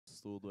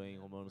estudo em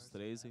Romanos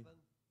 13.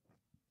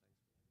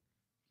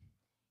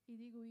 E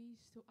digo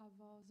isto a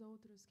vós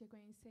outros que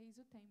conheceis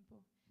o tempo.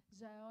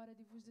 Já é hora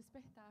de vos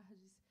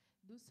despertardes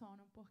do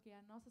sono, porque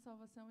a nossa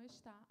salvação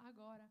está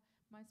agora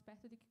mais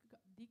perto de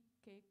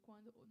que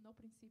quando no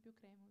princípio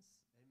cremos.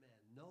 Amen.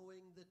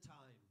 Knowing the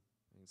time.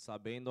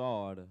 Sabendo a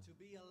hora. To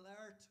be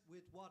alert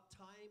with what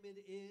time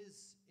it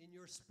is in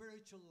your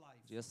spiritual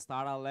life. De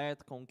estar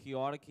alerta com que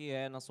hora que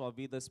é na sua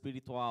vida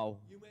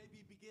espiritual. You may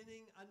be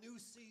beginning a new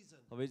season.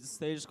 Talvez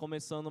esteja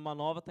começando uma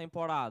nova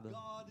temporada.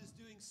 God is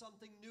doing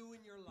something new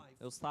in your life.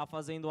 Deus está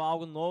fazendo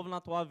algo novo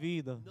na tua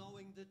vida.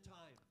 Knowing the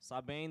time.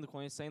 Sabendo,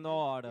 conhecendo a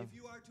hora. If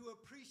you are to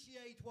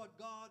appreciate what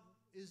God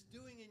is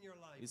doing in your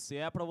life. E se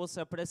é para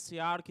você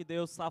apreciar o que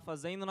Deus está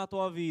fazendo na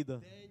tua vida,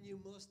 Then you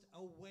must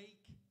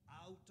awake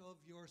out of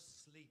your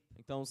sleep.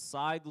 então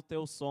sai do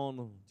teu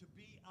sono. To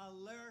be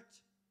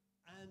alert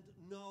and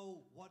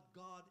know what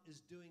God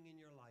is doing in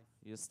your life.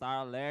 E estar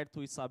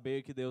alerta e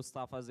saber o que Deus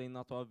está fazendo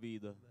na tua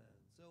vida.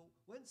 So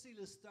when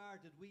Selah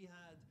started, we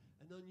had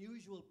an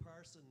unusual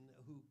person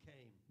who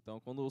came. Então,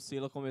 quando o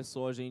Selah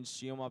começou, a gente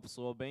tinha uma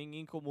pessoa bem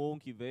incomum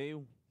que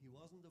veio. He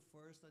wasn't the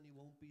first and he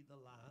won't be the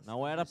last.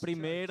 Não era a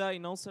primeira e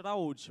não será a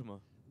última.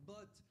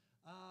 But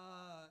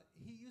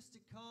he used to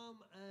come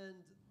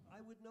and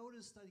I would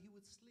notice that he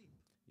would sleep.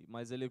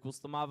 Mas ele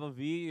costumava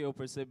vir e eu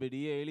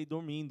perceberia ele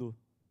dormindo.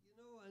 You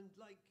know, and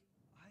like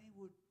I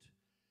would,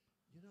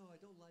 you know, I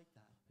don't like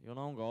that. Eu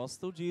não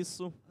gosto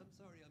disso. I'm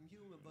sorry, I'm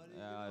human, but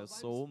Eu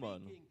sou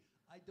humano.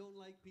 I don't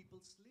like people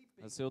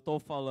sleeping. Mas se eu estou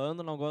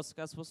falando, não gosto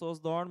que as pessoas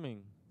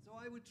dormem. So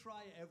I would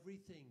try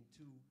everything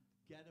to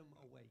get him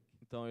awake.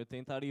 Então eu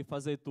tentaria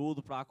fazer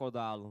tudo para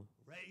acordá-lo.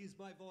 Raise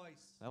my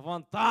voice.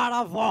 Levantar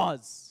a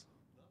voz.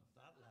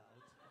 Not that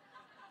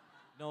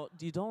loud. No,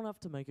 you don't have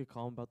to make a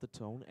comment about the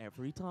tone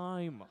every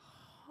time.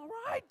 All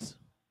right.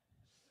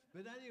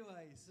 But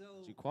anyway,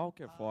 so De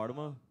qualquer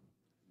forma,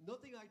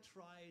 nothing I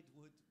tried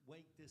would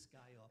wake this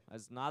guy up.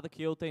 mas nada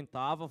que eu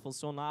tentava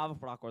funcionava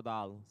para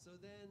acordá-lo. So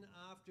then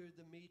after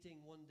the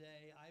meeting one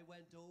day, I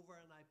went over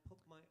and I put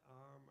my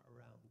arm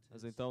around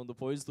Mas his. então,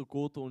 depois do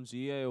culto, um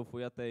dia eu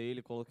fui até ele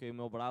e coloquei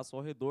meu braço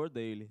ao redor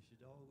dele. You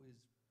should always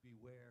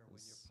beware when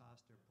your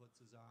pastor puts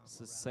his arm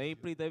Você around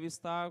sempre you. deve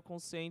estar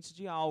consciente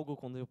de algo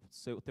quando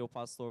o teu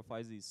pastor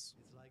faz isso.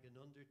 It's like an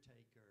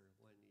undertaker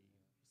when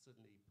he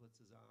suddenly puts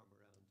his arm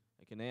around.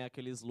 É que nem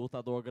aqueles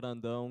lutador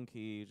grandão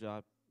que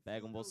já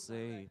pegam Funeral você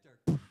e...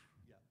 director.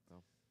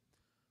 Yeah.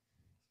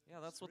 Yeah,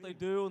 that's what they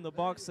do in the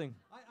boxing.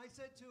 I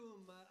said to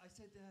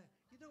him,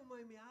 you don't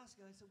mind me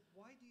asking. I said,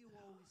 why do you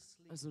always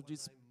sleep Mas eu when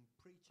disse- I'm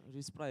preaching? Eu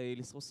disse pra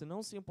ele, se você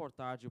não se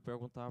importar de eu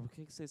perguntar por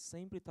que você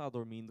sempre está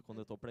dormindo quando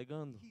eu estou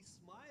pregando. He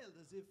smiled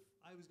as if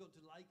I was going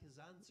to like his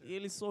answer. E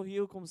ele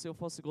sorriu como se eu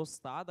fosse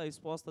gostar da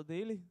resposta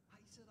dele.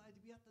 I said I'd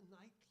be at the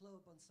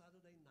nightclub on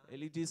Saturday night.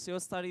 Ele disse, eu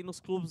estarei nos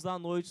clubes da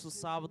noite, no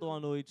sábado à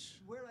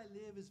noite. Where I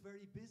live is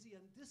very busy,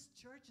 and this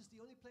church is the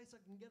only place I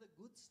can get a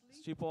good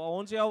sleep. Tipo,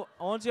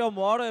 onde eu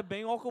moro é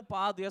bem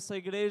ocupado e essa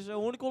igreja é o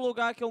único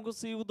lugar que eu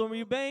consigo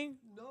dormir bem.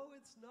 No,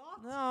 it's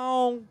not.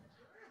 Não,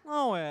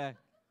 não é.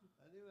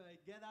 Anyway,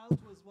 get out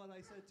was what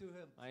I said to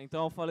him. Aí,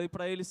 então eu falei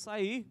pra ele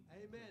sair,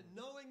 Amen.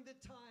 Knowing the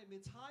time,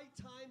 it's high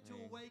time to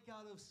awake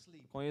out of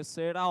sleep.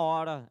 conhecer a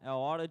hora, é a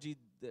hora de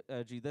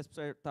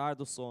despertar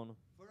do sono.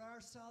 For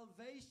our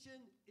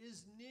salvation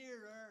is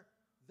nearer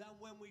than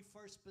when we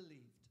first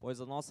believed. Pois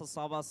a nossa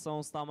salvação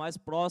está mais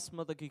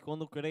próxima do que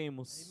quando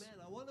cremos.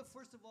 Amen. I want to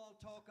first of all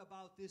talk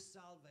about this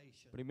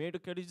salvation. Primeiro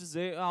eu quero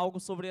dizer algo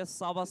sobre essa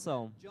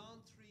salvação. John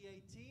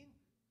 3:18.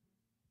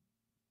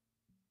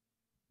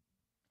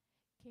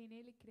 Quem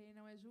nele crê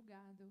não é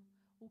julgado.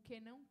 O que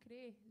não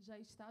crê já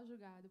está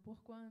julgado,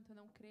 porquanto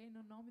não crê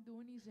no nome do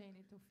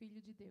unigênito,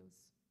 Filho de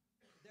Deus.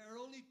 There are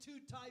only two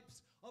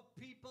types of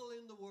people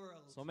in the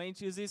world.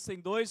 Somente existem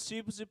dois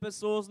tipos de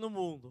pessoas no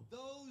mundo.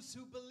 Those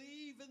who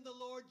believe in the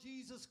Lord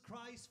Jesus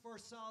Christ for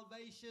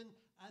salvation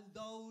and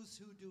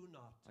those who do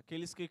not.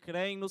 Aqueles que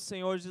creem no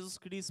Senhor Jesus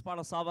Cristo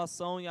para a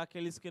salvação e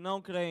aqueles que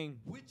não creem.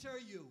 Which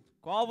are you?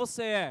 Qual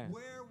você é?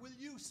 Where will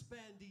you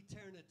spend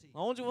eternity?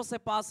 Onde você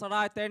passará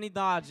a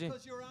eternidade?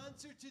 Because your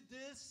answer to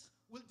this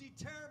will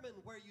determine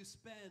where you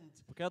spend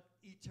Porque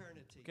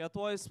eternity. a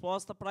tua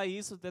resposta para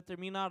isso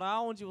determinará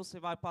onde você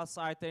vai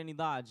passar a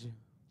eternidade.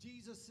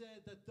 Jesus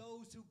said that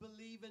those who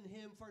believe in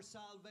him for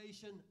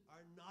salvation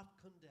are not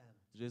condemned.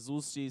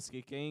 Jesus diz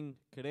que quem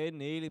crê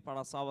nele para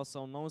a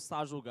salvação não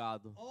está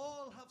julgado.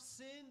 All have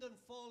sinned and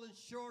fallen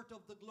short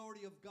of the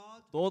glory of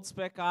God. Todos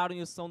pecaram e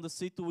estão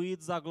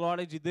destituídos da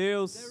glória de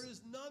Deus. There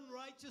is none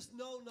righteous,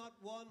 no, not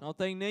one. Não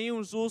tem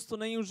nenhum justo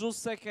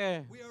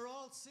sequer. We are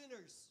all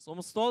sinners.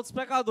 Somos todos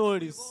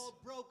pecadores. We've all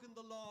broken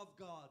the law of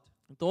God.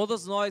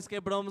 Todos nós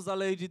quebramos a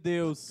lei de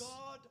Deus.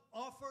 God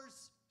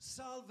offers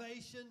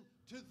salvation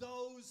to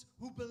those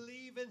who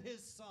believe in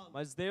his Son,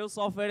 Mas Deus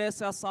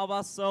oferece a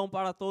salvação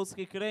para todos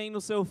que creem no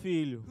seu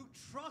Filho, who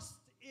trust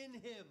in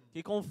him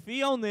que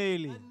confiam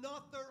nele and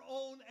not their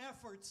own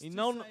efforts e to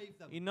não, save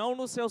them. e não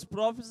nos seus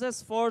próprios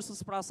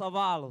esforços para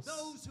salvá-los.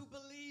 Those who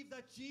believe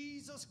that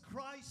Jesus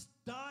Christ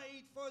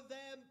died for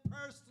them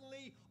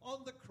personally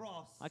on the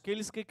cross.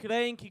 Aqueles que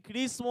creem que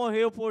Cristo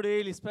morreu por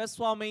eles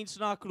pessoalmente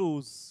na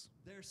cruz.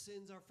 Their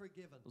sins are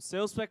forgiven. Os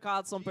seus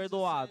pecados são Jesus said they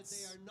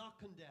perdoados. are not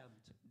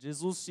condemned.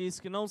 Jesus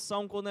disse que não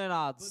são But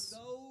condenados.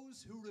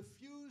 those who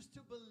refuse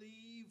to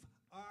believe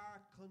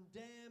are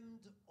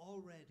condemned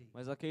already.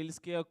 Mas aqueles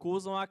que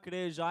acusam a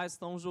crer já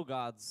estão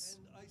julgados.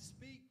 And I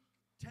speak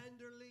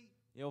tenderly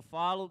Eu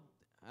falo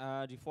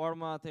de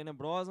forma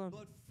tenebrosa,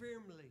 but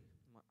firmly.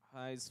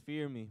 mas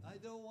firme. I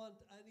don't want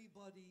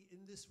anybody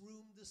in this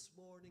room this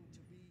morning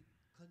to be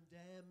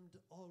condemned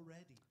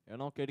already Eu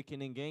não quero que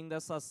ninguém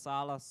dessa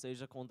sala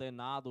seja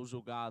condenado ou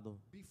julgado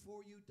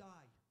before you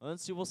die,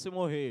 antes de você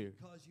morrer,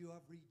 because you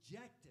have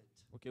rejected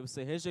porque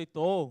você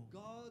rejeitou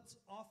God's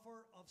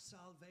offer of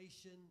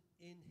salvation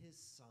in His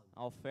Son.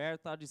 a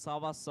oferta de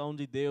salvação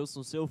de Deus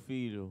no seu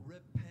Filho.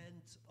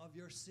 Repent of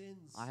your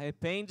sins.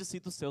 Arrepende-se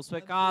dos seus And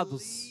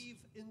pecados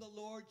believe in the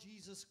Lord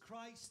Jesus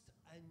Christ,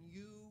 and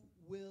you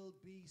will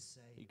be e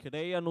saved.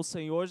 creia no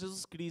Senhor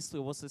Jesus Cristo e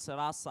você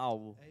será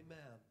salvo.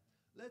 Amen.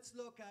 Let's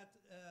look at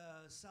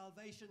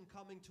salvation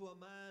coming to a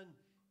man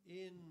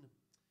in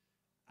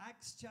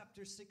Acts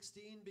chapter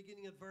 16,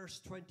 beginning at verse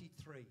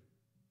 23.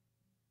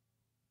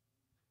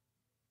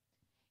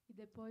 E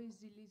depois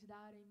de lhes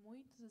darem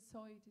muitos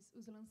açoites,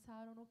 os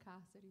lançaram no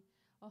cárcere,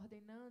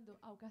 ordenando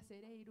ao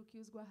carcereiro que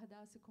os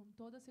guardasse com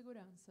toda a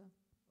segurança.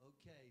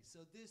 Okay,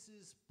 so this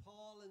is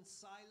Paul and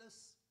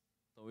Silas.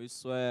 Então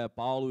isso é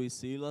Paulo e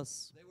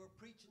Silas. They were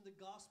preaching the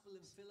gospel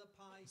in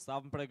Philippi,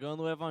 Estavam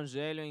pregando o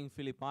evangelho em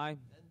Filipai.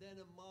 and then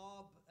a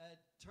mob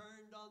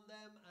turned on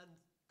them and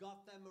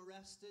got them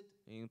arrested.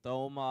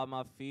 Então uma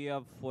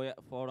mafia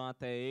foram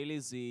até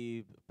eles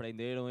e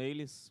prenderam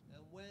eles.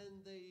 And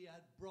when they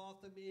had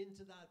brought them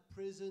into that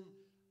prison,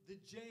 the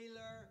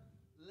jailer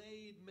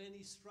laid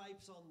many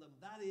stripes on them.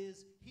 That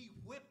is, he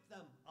whipped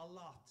them a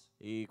lot.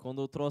 E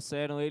quando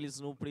trouxeram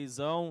eles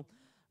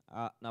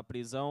na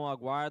prisão, a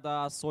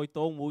guarda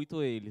açoitou muito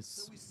So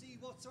eles. we see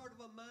what sort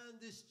of a man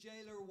this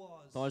jailer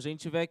was. Então a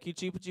gente vê que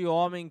tipo de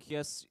homem que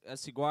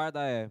esse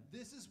guarda é.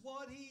 This is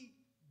what he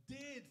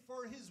did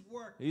for his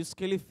work. Isso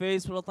que ele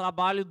fez pelo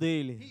trabalho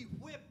dele. He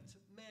whipped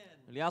men.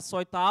 Ele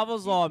açoitava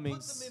os He put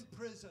homens, them in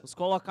prison. os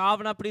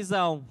colocava na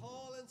prisão.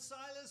 Paul and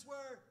Silas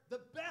were the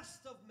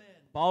best of men.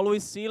 Paulo e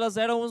Silas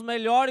eram os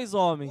melhores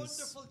homens,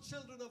 Wonderful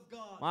children of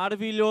God.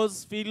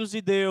 maravilhosos filhos de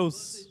But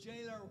Deus. the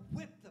jailer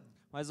whipped them.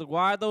 Mas o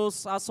guarda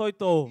os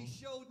açoitou. He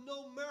showed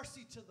no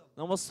mercy to them.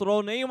 Não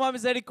mostrou nenhuma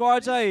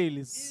misericórdia a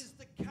eles. Is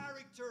the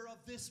character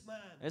of this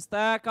man. Este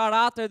é o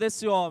caráter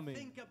desse homem.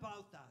 Think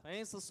about that.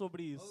 Pensa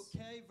sobre isso.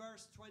 Okay,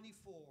 verse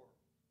 24.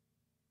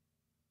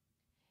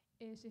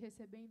 Este,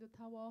 recebendo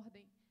tal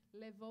ordem,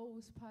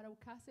 levou-os para o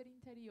cárcere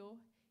interior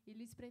e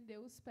lhes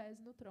prendeu os pés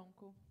no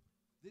tronco.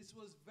 This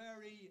was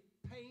very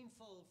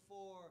painful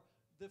for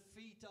the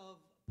feet of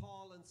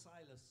Paul and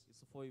Silas.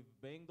 Isso foi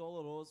bem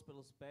doloroso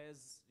pelos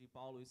pés de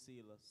Paulo e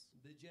Silas.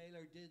 The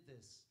jailer did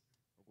this.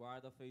 O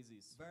guarda fez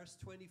isso. Verse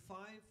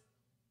 25.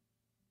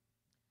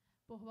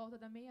 Por volta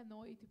da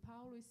meia-noite,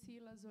 Paulo e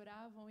Silas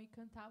oravam e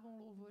cantavam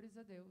louvores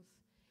a Deus.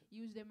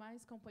 E os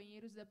demais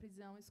companheiros da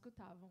prisão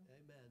escutavam.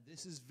 Amen.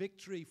 This is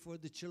victory for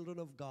the children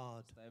of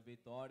God. Esta é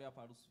vitória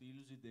para os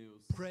filhos de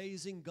Deus.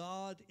 Praising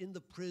God in the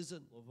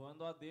prison.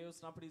 Louvando a Deus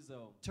na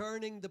prisão.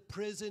 Turning the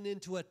prison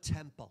into a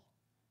temple.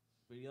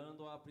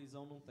 Virando a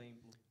prisão num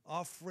templo.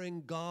 Offering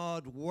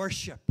God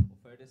worship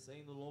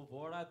Oferecendo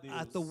louvor a Deus.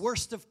 at the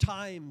worst of Nos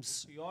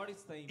times,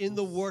 piores tempos. in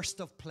the worst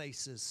of Nos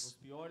places.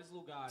 piores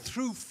lugares.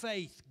 Through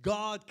faith,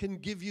 God can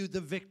give you the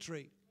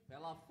victory.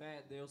 Pela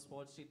fé, Deus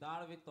pode te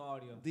dar a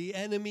vitória. The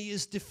enemy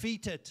is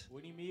defeated. O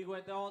inimigo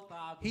é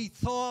derrotado. He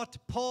thought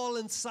Paul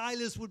and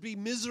Silas would be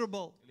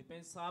miserable, Ele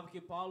pensava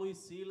que Paulo e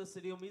Silas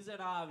seriam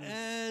miseráveis.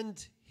 and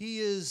he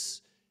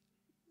is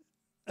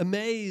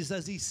amazed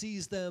as he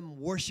sees them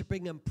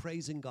worshiping and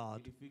praising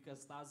God. Ele fica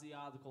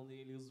extasiado quando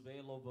ele os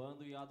vê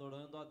louvando e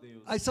adorando a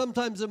Deus. I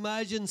sometimes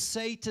imagine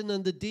Satan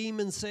and the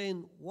demons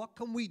saying, "What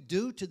can we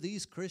do to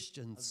these Às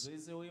Christians?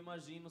 vezes eu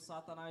imagino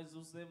Satanás e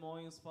os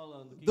demônios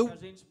falando: o que, The- que a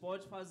gente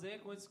pode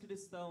fazer com esses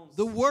cristãos?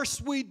 The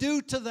worse we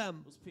do to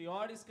them, As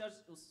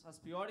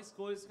piores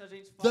coisas que a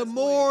gente faz the com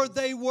more eles,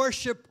 they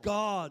worship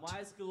God."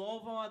 mais que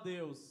louvam a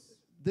Deus.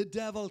 The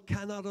devil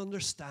cannot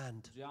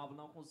understand. O diabo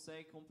não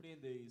consegue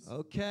compreender isso.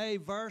 Okay,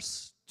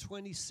 verse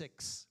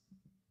 26.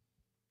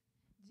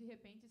 De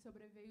repente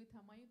sobreveio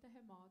tamanho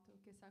terremoto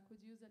que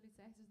sacudiu os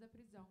alicerces da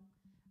prisão.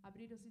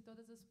 Abriram-se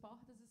todas as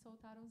portas e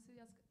soltaram-se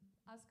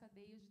as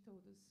cadeias de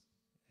todos.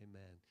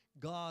 Amen.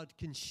 God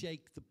can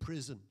shake the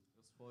prison.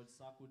 Deus pode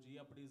sacudir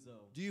a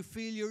prisão. Do you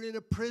feel you're in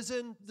a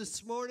prison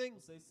this morning?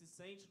 Você se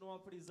sente numa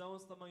prisão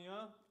esta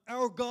manhã?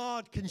 Our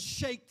God can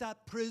shake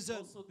that prison.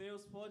 Nosso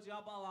Deus pode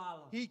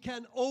abalá-la. He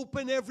can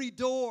open every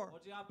door.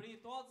 Pode abrir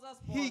todas as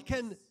He portas.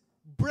 can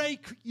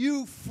break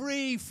you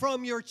free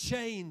from your Ele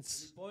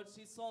chains. pode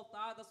te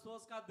soltar das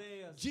suas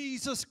cadeias.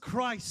 Jesus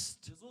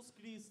Christ, Jesus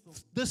Cristo,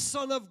 the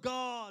Son of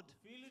God,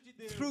 Filho de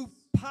Deus, through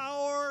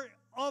power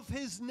of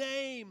His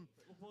name,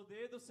 o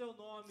poder do seu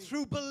nome,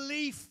 through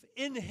belief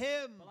in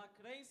Him, pela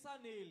crença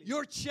nele,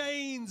 your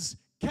chains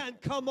can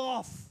come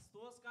off.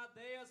 suas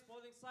cadeias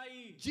podem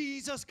sair.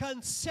 Jesus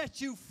can set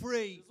you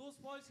free. Jesus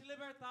pode te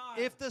libertar.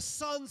 If the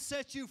Son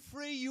sets you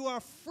free, you are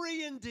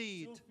free Se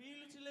indeed. o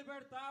Filho te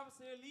libertar,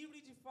 você é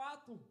livre de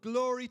fato.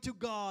 Glory to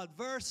God.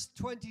 Verse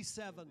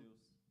 27.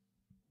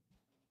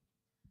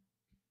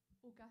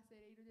 O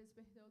carcereiro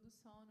despertou do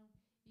sono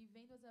e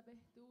vendo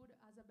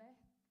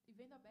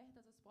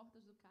abertas as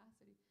portas do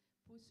cárcere,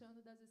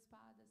 puxando das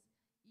espadas,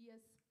 ia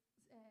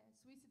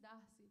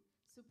suicidar-se,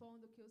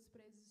 supondo que os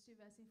presos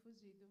tivessem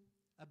fugido.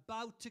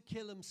 About to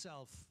kill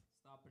himself.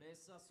 Está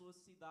prestes a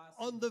suicidar-se.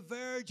 On the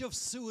verge of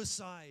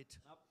suicide.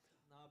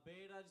 Na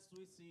beira de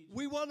suicídio.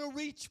 We want to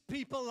reach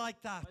people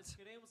like that Nós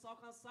queremos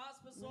alcançar as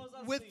pessoas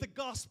assim. with the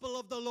gospel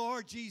of the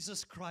Lord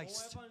Jesus Com o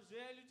Christ.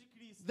 evangelho de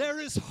Cristo. There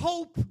is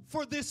hope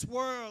for this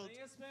world. Tem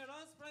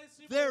esperança para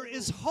este There mundo.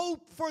 is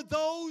hope for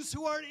those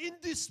who are in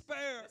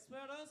despair.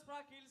 Esperança para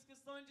aqueles que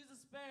estão em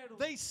desespero.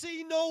 They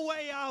see no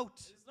way out.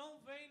 Eles não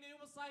veem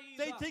nenhuma saída.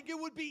 They think it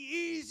would be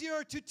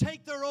easier to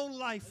take their own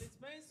life. Eles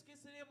pensam que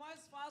seria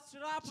mais fácil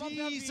tirar a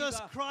própria Jesus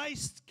vida.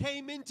 Christ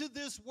came into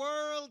this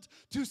world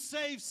to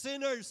save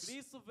sinners,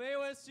 Cristo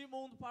veio a este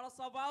mundo para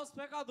salvar os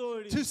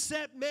pecadores, to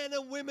set men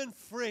and women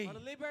free. para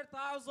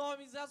libertar os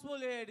homens e as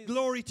mulheres.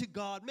 Glory to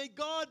God. May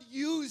God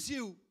use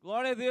you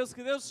Glória a Deus,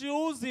 que Deus te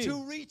use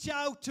to reach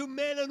out to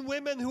men and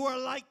women who are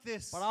like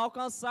this. para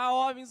alcançar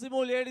homens e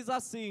mulheres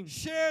assim.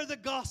 Share the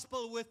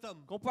gospel with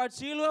them.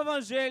 Compartilhe o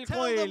evangelho com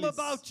Tell them eles.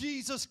 about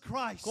Jesus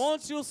Christ,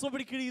 Conte-os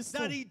sobre Cristo,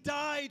 that He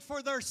died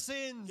for their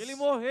sins que Ele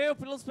morreu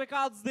pelos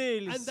pecados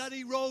deles and that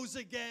He rose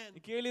again. e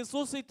que Ele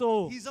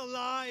ressuscitou. He's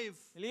alive.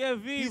 Ele é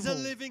He's vivo, a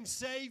living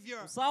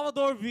Savior. um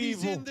Salvador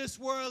He's vivo. in this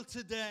world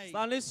today.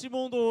 Está neste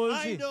mundo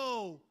I hoje.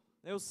 know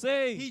Eu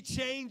sei, He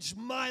changed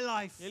my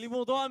life. Ele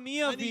mudou a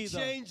minha And He vida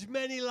changed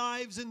many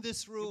lives in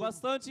this e room.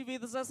 bastante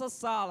vidas nessa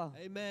sala.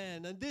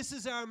 Amen. And this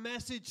is our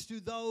message to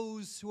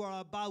those who are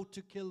about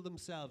to kill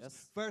themselves.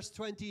 Yes. Verse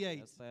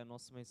 28. Essa é a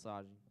nossa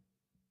mensagem.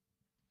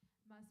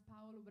 Mas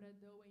Paulo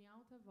bradou em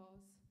alta voz: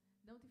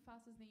 não te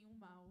faças nenhum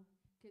mal,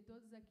 que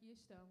todos aqui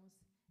estamos.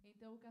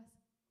 Então o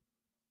carcereiro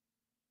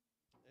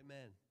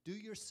Amen. Do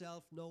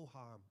yourself no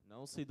harm.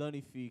 Não se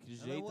danifique de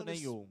And I jeito want to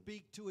nenhum.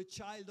 speak to a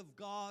child of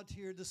God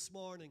here this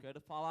morning. Quero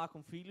falar com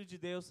o Filho de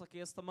Deus aqui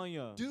esta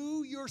manhã.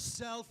 Do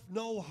yourself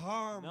no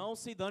harm. Não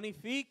se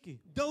danifique.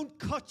 Don't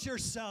cut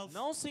yourself.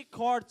 Não se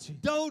corte.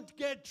 Don't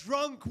get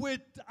drunk with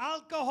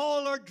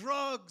alcohol or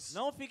drugs.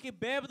 Não fique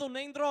bêbado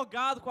nem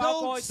drogado com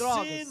álcool Don't e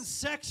sin drogas.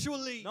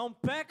 sexually. Não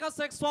peca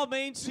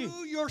sexualmente.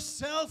 Do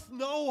yourself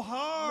no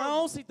harm.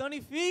 Não se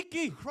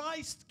danifique.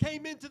 Christ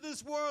came into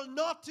this world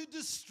not to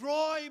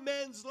destroy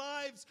men's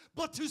lives,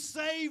 but to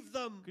save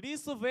them.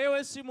 Cristo veio a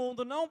este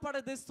mundo não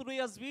para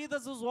destruir as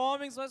vidas dos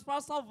homens, mas para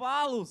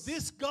salvá-los.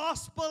 This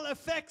gospel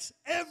affects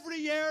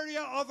every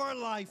area of our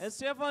life.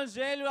 Este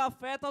evangelho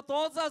afeta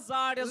todas as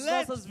áreas das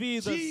Let nossas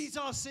vidas.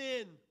 Jesus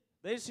in.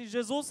 Deixe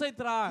Jesus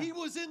entrar. He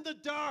was in the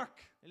dark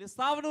Ele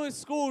estava no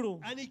escuro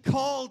and He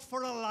called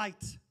for a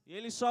light. e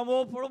Ele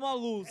chamou por uma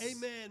luz.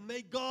 Amen.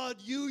 May God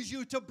use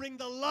you to bring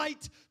the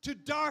light to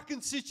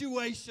darkened Que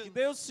situations.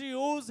 Deus te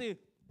use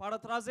para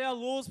trazer a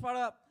luz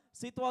para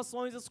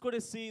situações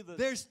escurecidas.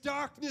 There's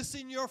darkness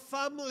in your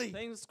family.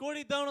 Tem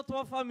escuridão na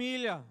tua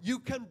família. You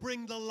can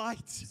bring the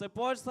light. Você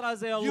pode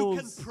trazer a You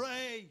can luz.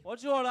 pray.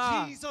 Pode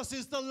orar. Jesus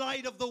is the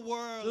light of the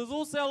world.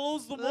 Jesus é a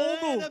luz do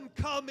Let mundo. Him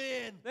come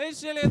in.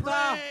 Deixe Ele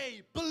entrar.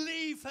 Pray.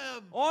 Believe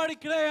Him. Ore e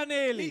creia He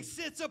nele.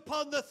 sits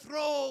upon the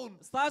throne.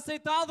 Está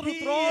sentado no He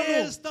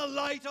trono. is the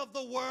light of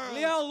the world.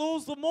 Ele é a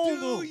luz do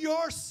mundo. Do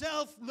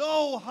yourself no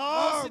Não se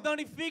harm.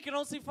 danifique,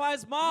 não se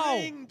faz mal.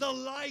 Bring the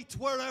light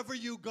wherever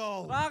you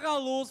go. Traga a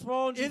luz para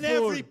onde In for.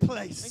 every Em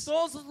place.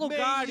 todos os May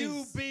lugares.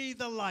 you be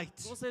the light.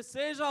 Que você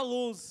seja a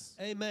luz.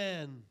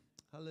 Amen.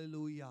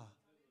 Hallelujah.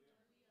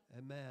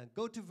 Amen.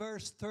 Go to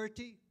verse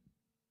 30.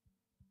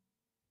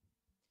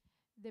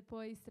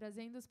 Depois,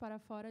 trazendo-os para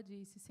fora,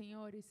 disse: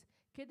 Senhores,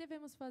 que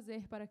devemos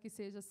fazer para que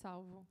seja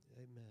salvo?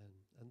 Amen.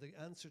 And the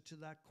answer to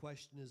that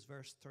question is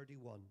verse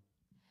 31.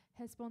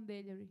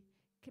 Respondeu-lhe: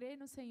 Crê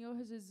no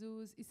Senhor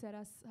Jesus e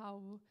serás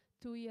salvo,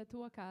 tu e a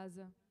tua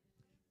casa.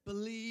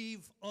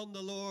 Believe on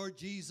the Lord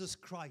Jesus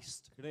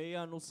Christ.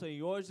 Creia no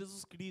Senhor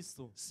Jesus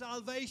Cristo.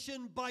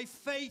 Salvation by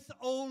faith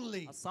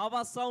only. A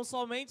salvação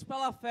somente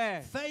pela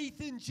fé. Faith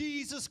in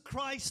Jesus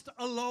Christ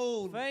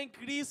alone. Fé em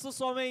Cristo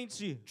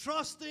somente.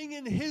 Trusting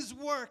in His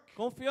work.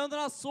 Confiando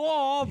na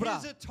sua obra.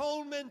 His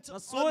atonement Na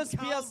sua on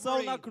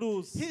expiação na Calvary.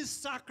 cruz. His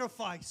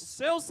sacrifice.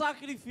 Seu He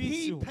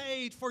sacrifício.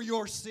 paid for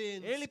your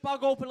sins. Ele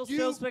pagou pelos You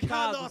seus cannot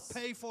pecados.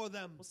 pay for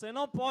them. Você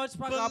não pode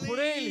pagar por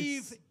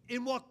eles. Believe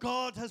in what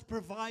God has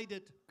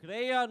provided.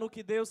 Creia no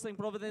que Deus tem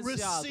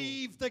providenciado.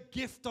 Receive the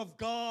gift of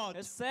God,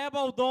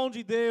 Receba o dom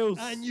de Deus.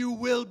 and you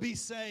will be E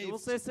saved.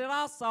 você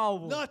será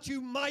salvo. Not you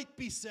might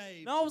be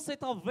saved, Não você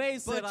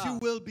talvez but será, you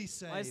will be mas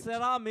saved.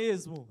 será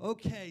mesmo.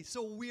 Okay,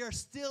 so we are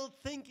still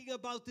thinking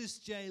about this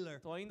jailer.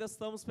 Então ainda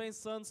estamos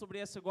pensando sobre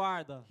esse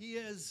guarda. He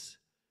has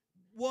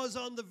was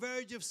on the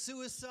verge of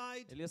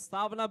suicide. Ele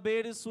estava na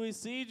beira de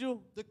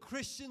suicídio. The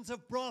Christians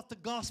have brought the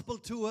gospel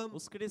to him.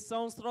 Os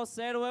cristãos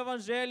trouxeram o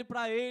evangelho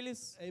para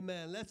eles.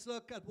 Amen. Let's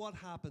look at what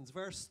happens.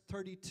 Verse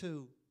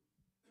 32.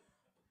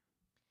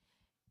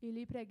 E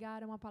lhe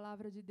pregaram a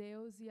palavra de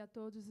Deus e a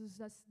todos os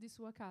de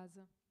sua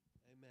casa.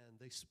 Amen.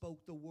 They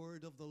spoke the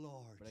word of the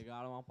Lord.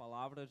 Pregaram a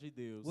palavra de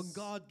Deus. When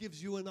God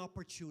gives you an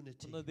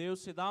opportunity, Quando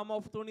Deus te dá uma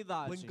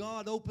oportunidade, when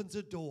God opens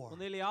a door,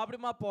 quando Ele abre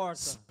uma porta,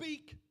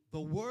 speak the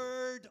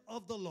word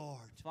of the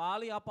Lord.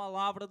 fale a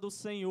palavra do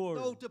Senhor.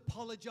 Don't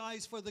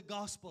apologize for the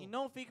gospel. E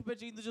não fique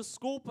pedindo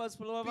desculpas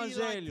pelo Be like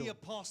the evangelho.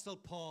 Apostle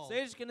Paul.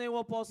 Seja que nem o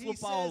apóstolo He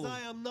says, Paulo.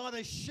 I am not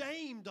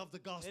ashamed of the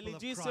gospel Ele of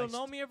disse, Christ. eu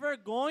não me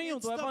envergonho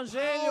It's do the power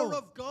evangelho.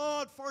 of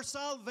God for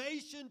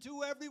salvation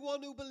to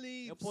everyone who É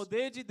believes. o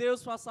poder de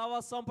Deus para a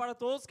salvação para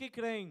todos que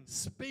creem.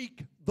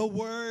 Speak the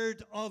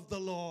word of the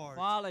Lord.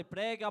 Fala e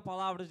pregue a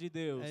palavra de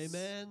Deus.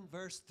 Amen.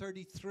 Verse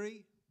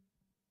 33.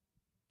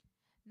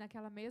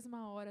 Naquela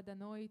mesma hora da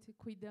noite,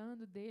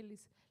 cuidando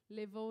deles,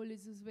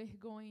 levou-lhes os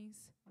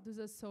vergões dos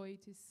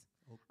açoites.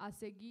 A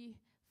seguir,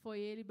 foi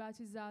ele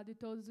batizado e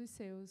todos os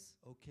seus.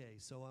 Okay,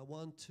 so I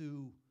want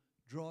to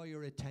draw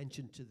your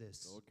attention to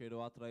this. Eu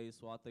quero atrair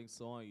sua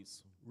atenção a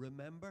isso.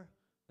 Remember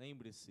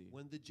Lembre-se,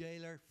 when the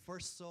jailer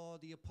first saw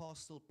the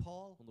Apostle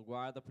Paul quando o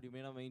guarda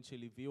primeiramente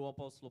ele viu o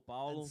apóstolo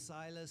Paulo, and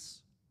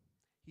Silas,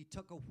 he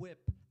took a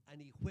whip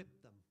and he whipped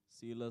them.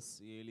 Silas,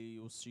 e ele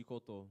os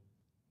chicotou.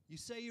 You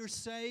say you're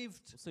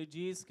saved. Você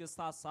diz que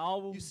está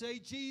salvo You say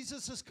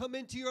Jesus has come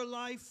into your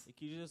life. e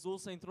que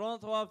Jesus entrou na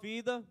tua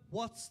vida.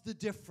 What's the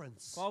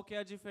difference? Qual que é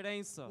a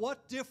diferença?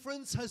 What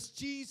difference has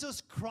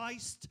Jesus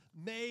Christ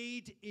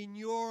made in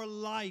your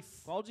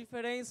life? Qual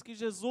diferença que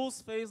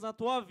Jesus fez na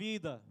tua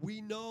vida?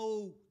 We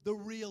know the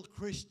real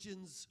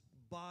Christians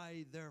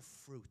by their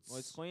fruits.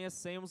 Nós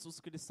conhecemos os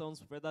cristãos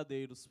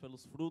verdadeiros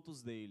pelos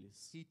frutos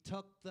deles. He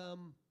took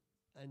them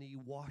and he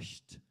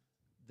washed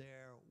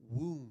their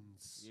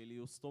wounds. E ele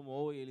os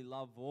tomou e ele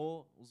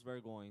lavou os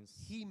vergões.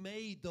 He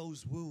made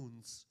those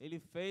wounds. Ele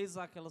fez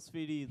aquelas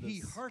feridas. He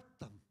hurt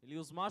them. Ele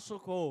os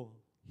machucou.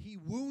 He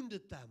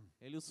wounded them.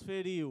 Ele os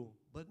feriu.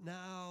 But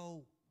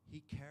now he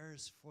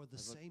cares for the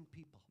same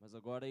people. Mas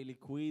agora ele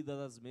cuida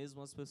das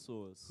mesmas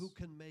pessoas. Who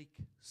can make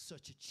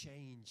such a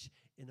change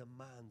in a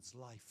man's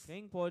life?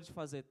 Quem pode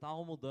fazer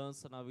tal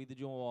mudança na vida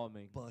de um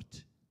homem?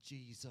 But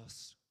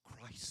Jesus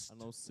Christ. A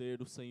não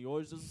ser o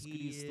Senhor Jesus He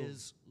Cristo.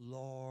 is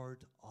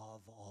Lord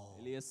of all.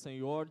 Ele é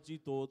Senhor de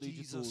todo e de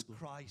Jesus tudo.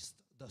 Christ,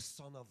 the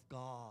Son of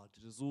God.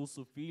 Jesus,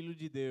 o Filho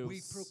de Deus.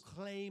 We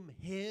proclaim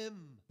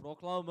Him.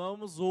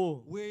 Proclamamos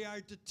o. We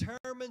are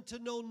determined to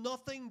know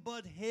nothing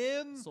but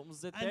Him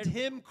Somos, and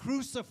Him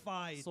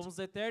crucified. somos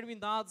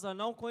determinados a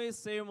não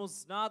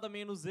conhecermos nada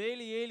menos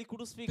Ele e Ele This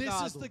is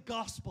crucificado. the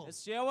gospel.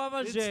 Este é o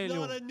It's Evangelho.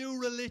 not a new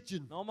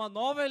religion. Não é uma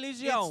nova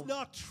religião. It's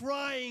not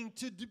trying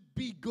to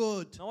be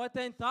good. Não é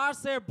tentar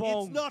ser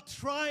bom. It's not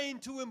trying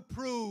to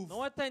improve.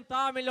 Não é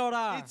tentar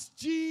melhorar. It's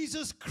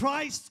Jesus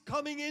Christ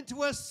coming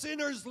into a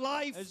sinner's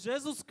life É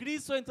Jesus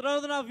Cristo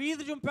entrando na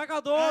vida de um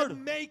pecador and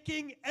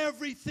making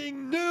everything e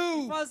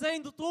new.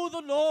 fazendo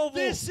tudo novo.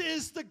 This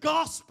is the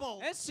gospel.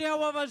 Este é o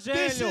This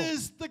Evangelho.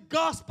 is the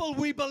gospel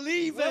we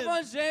believe O in.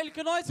 Evangelho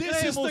que nós This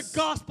is the cremos.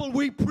 gospel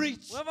we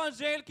preach. O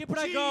Evangelho que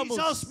pregamos.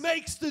 Jesus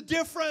makes the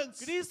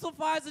difference. Cristo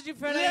faz a Let him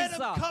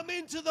diferença. come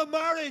into the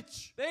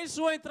marriage.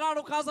 Deixa-o entrar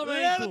no Let him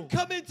casamento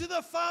come into the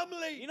e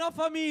family. na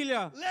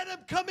família Let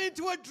him come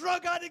into a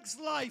drug addict's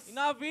life. e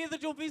na vida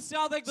de um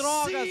viciado em See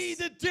drogas.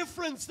 the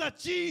difference that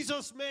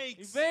Jesus E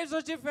makes. veja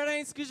a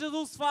diferença que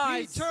Jesus He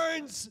faz.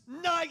 turns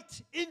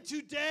night into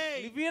Ele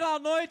day. vira a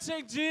noite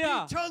em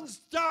dia, He turns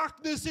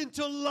darkness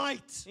into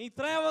light. em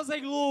trevas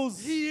em luz.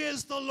 He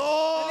is the Ele é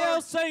o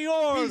Lord.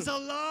 Senhor. He's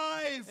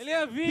alive. Ele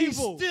é He's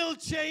vivo, still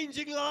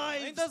changing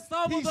lives. Ainda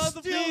está He's mudando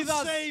still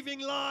vidas. saving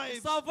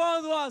lives.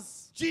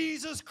 salvando-as.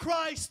 Jesus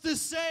Christ the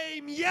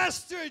same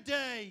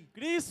yesterday,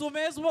 Cristo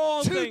mesmo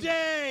ontem,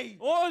 today,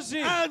 hoje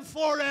and e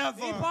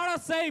forever. para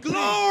sempre.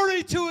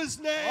 Glory to His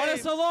Olha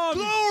name. seu nome.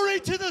 Glory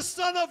to the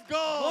Son of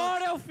God.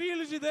 Glória ao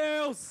Filho de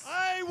Deus.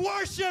 I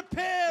worship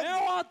Him.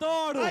 Eu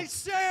adoro. I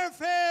serve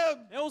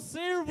Him. Eu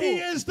sirvo. He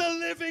Ele is the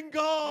living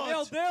é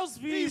o God. Deus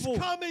He's vivo.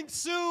 coming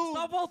soon.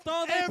 Está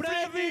voltando em Every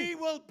knee breve.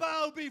 will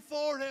bow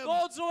before Him,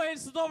 Todo joelho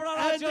se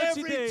dobrará and diante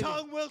every dele.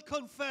 tongue will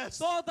confess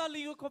Toda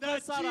língua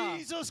that confessará.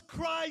 Jesus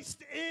Christ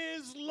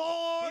is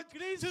Lord, Que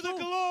Cristo to the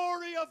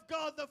glory of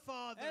God the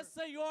Father. É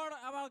Senhor,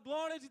 a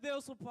glória de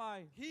Deus o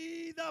Pai.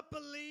 He that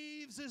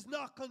believes is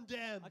not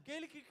condemned,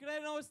 Aquele que crê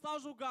não está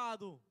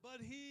julgado, but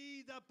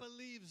he that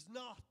believes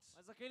not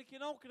mas aquele que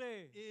não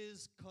crê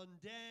is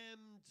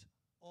condemned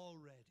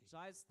already.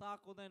 já está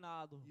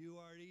condenado. You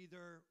are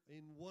either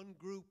in one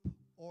group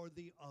or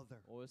the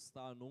other, Ou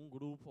está num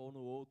grupo ou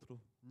no outro.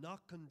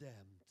 not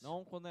condemned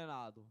Não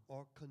condenado,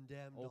 or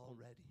condemned ou,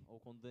 already, ou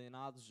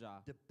condenado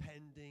já.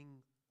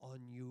 depending on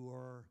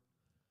your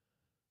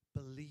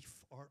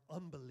belief or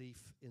unbelief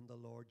in the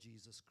Lord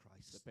Jesus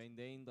Christ.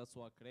 Dependendo da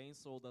sua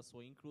crença ou da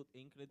sua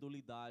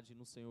incredulidade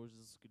no Senhor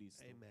Jesus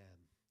Cristo. Amen.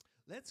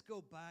 Let's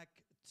go back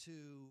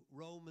to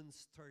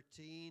Romans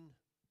 13.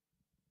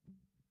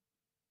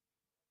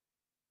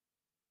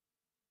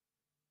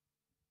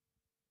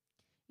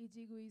 E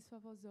digo isso a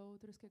vós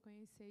outros que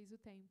conheceis o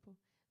tempo.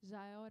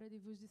 Já é hora de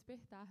vos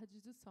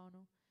despertardes do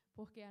sono,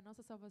 porque a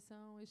nossa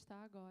salvação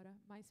está agora,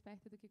 mais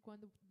perto do que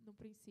quando no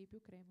princípio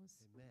cremos.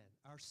 Amen.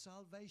 Our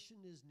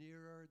salvation is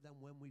nearer than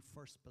when we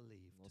first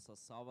believed. Nossa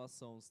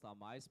salvação está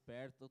mais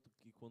perto do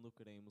que quando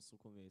cremos no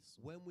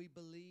começo. When we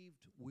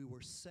believed, we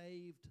were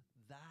saved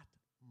that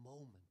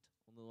moment,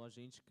 Quando a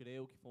gente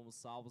creu que fomos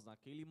salvos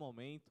naquele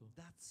momento,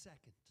 that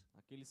second.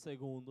 naquele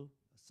segundo.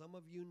 Some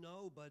of you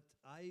know, but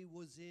I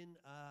was in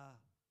a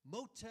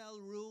motel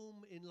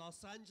room in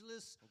Los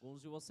Angeles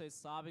Alguns de vocês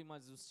sabem,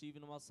 mas eu estive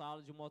numa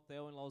sala de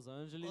motel em Los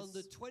Angeles on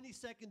the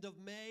 22nd of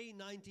May,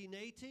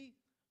 1980,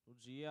 no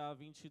dia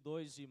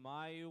 22 de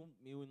maio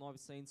de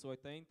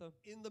 1980,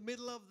 in the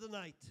middle of the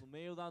night. no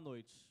meio da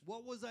noite.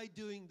 What was I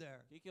doing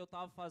there? O que eu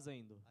estava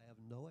fazendo? I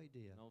have no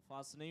idea. Não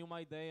faço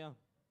nenhuma ideia.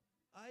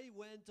 I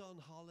went on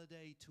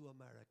holiday to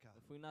America.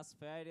 Eu fui nas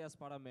férias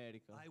para a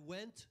América. I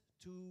went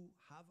to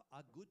have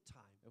a good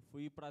time. Eu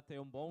fui para ter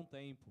um bom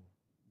tempo.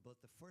 But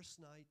the first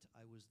night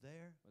I was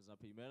there, Mas na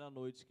primeira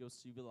noite que eu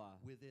estive lá,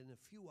 within a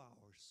few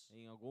hours,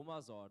 em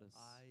algumas horas,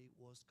 I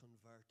was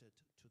converted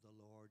to the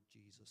Lord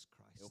Jesus eu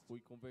Christ. fui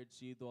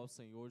convertido ao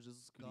Senhor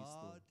Jesus Cristo.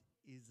 God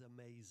is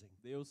amazing.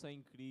 Deus é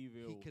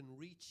incrível. He can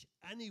reach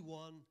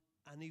anyone,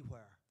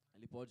 anywhere.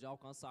 Ele pode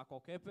alcançar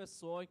qualquer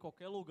pessoa em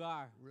qualquer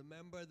lugar.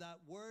 Remember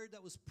that word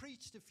that was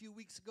preached a few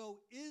weeks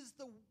ago? Is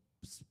the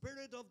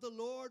Spirit of the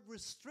Lord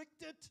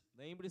restricted?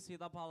 Lembre-se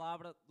da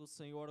palavra do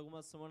Senhor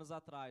algumas semanas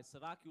atrás.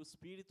 Será que o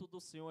Espírito do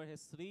Senhor é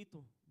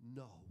restrito?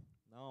 No,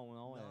 Não,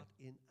 não é. not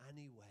in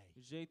any way.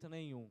 De jeito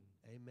nenhum.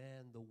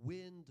 Amen. The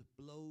wind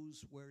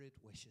blows where it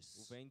O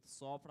wishes. vento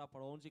sopra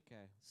para onde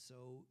quer.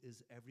 So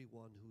is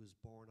everyone who is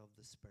born of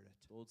the Spirit.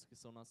 Todos que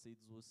são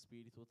nascidos do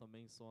Espírito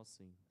também são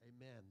assim.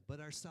 Amen. But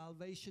our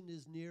salvation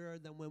is nearer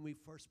than when we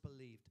first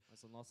believed.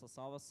 Mas a nossa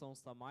salvação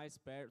está mais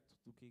perto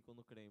do que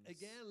quando cremos.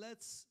 Again,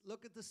 let's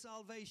look at the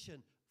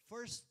salvation.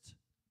 First,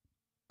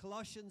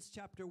 Colossians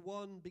chapter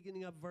 1,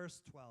 beginning at verse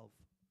 12.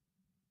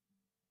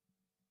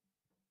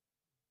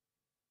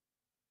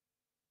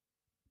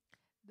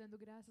 Dando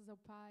graças ao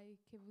Pai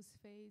que vos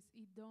fez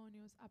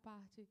idôneos à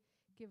parte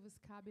que vos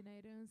cabe na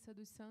herança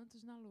dos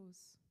santos na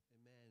luz.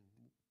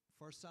 Amen.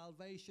 For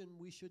salvation,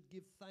 we should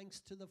give thanks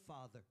to the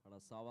Father. Para a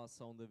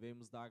salvação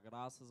devemos dar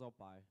graças ao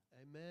Pai.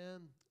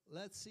 Amen.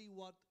 Let's see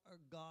what our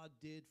God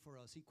did for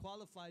us. He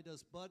qualified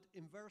us, but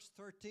in verse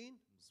 13,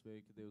 Vamos ver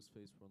o que Deus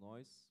fez por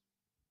nós.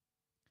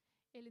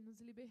 Ele nos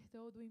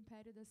libertou do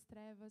império das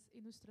trevas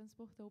e nos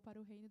transportou para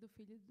o reino do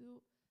Filho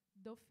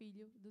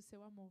do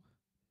seu amor.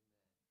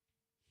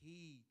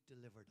 He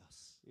delivered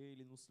us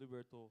Ele nos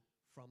libertou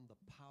from the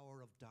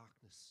power of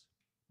darkness.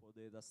 do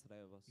poder das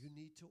trevas. You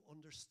need to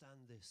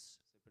understand this.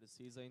 Você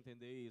precisa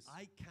entender isso.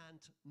 I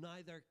can't,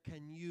 neither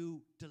can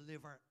you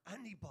deliver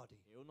anybody.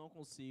 Eu não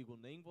consigo,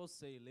 nem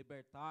você,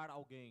 libertar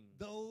alguém.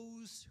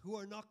 Those who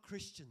are not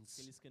Christians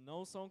Aqueles que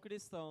não são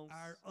cristãos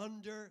are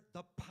under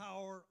the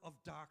power of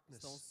estão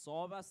darkness.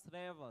 sob as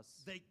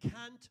trevas. They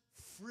can't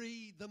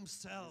free Eles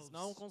themselves.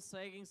 não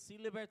conseguem se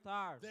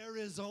libertar. There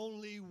is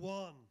only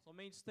one.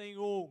 Somente tem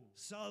um.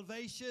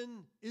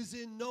 Salvation is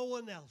in no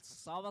one A else.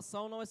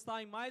 salvação não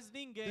está em mais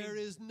ninguém.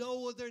 There is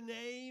no other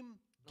name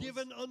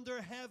given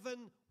under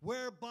heaven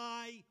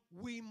whereby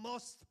we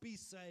must be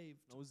saved.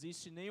 Não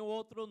existe nenhum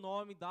outro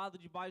nome dado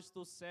debaixo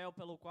do céu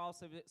pelo qual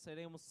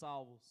seremos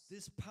salvos.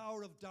 This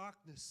power of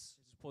darkness,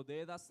 O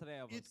poder das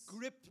trevas. it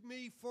gripped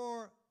me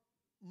for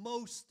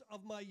most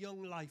of my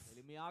young life.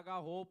 Ele me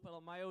agarrou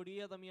pela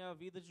maioria da minha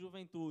vida de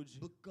juventude.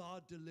 But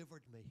God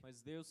delivered me.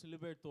 Mas Deus se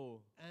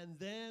libertou. And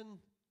then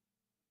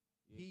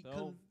E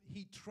então,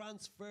 he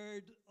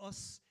transferred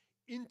us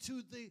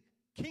into the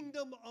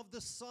kingdom of the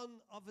Son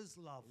of His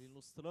love. Ele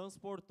nos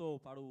transportou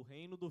para o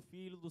reino do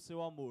Filho do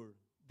seu amor.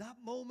 That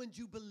moment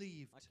you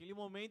believed, Naquele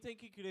momento em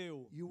que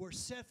creu, you were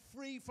set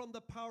free from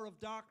the power of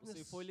você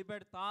darkness, foi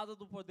libertado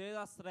do poder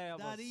das trevas.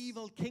 that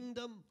evil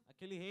kingdom,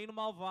 Aquele reino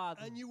malvado.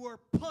 and you were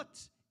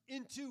put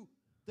into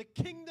the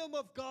kingdom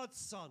of God's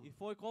Son. E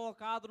foi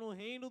colocado no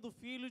reino do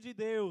Filho de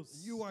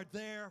Deus. You are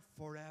there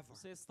forever.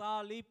 Você está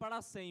ali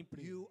para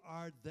sempre. You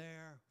are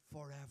there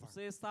forever.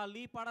 Você está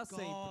ali para God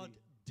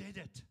sempre. did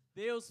it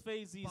Deus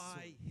fez isso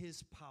by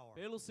His power.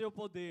 pelo seu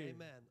poder.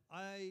 Amen.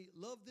 I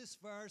love this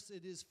verse.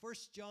 It is 1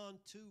 John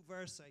 2,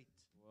 verse 8.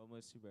 Eu amo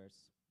esse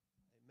verso.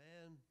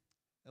 Amen.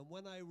 And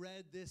when I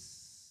read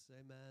this,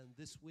 amen,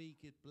 this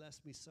week, it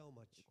blessed me so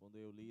much. E quando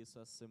eu li isso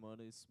essa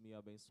semana, isso me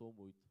abençoou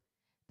muito.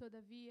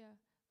 Todavia,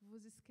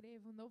 vos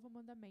escrevo um novo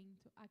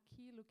mandamento,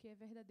 aquilo que é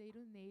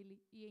verdadeiro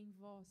nele e em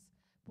vós,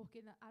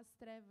 porque as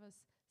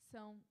trevas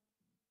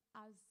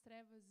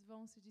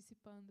vão se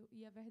dissipando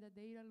e a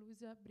verdadeira luz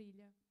já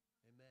brilha.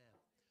 Amen.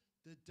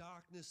 The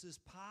darkness is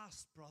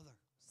past, brother.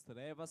 As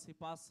trevas se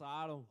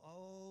passaram.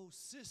 Oh,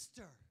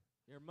 sister.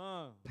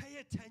 Irmã, Pay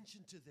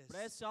attention to this.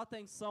 preste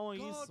atenção a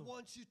God isso.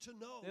 wants you to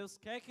know Deus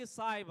quer que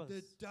saibas.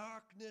 the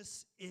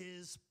darkness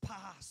is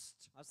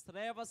past. As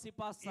trevas se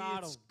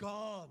passaram. It's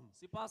gone.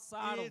 Se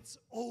passaram. It's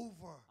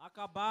over.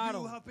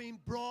 Acabaram. You have been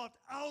brought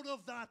out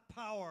of that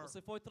power Você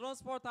foi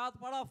transportado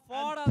para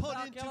fora and put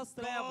into daquelas God's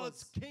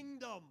trevas.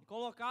 kingdom,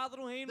 Colocado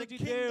no reino the de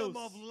kingdom Deus.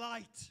 of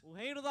light, O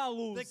reino da the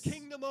luz.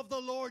 kingdom of the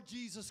Lord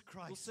Jesus Do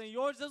Christ.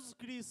 Senhor Jesus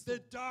Cristo. The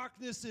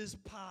darkness is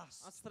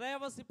past, As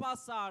trevas se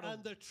passaram.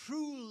 and the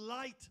true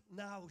light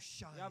now E a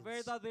shines.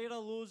 verdadeira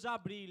luz já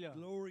brilha.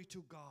 Glory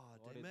to God.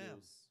 Glória a Amen.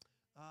 Deus.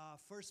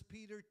 1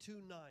 Peter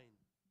 2:9.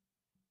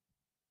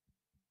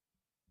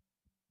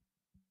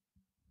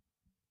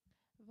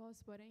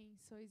 Vós, porém,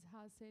 sois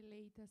raça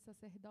eleita,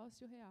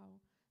 sacerdócio real,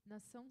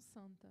 nação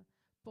santa,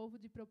 povo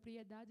de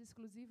propriedade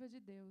exclusiva de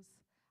Deus,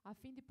 a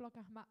fim de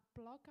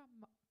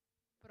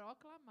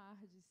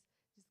proclamardes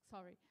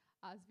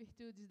as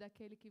virtudes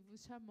daquele que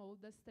vos chamou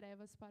das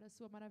trevas para a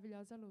sua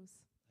maravilhosa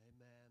luz.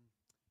 Amen.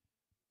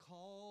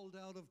 Called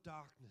out of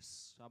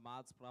darkness.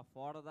 Chamados para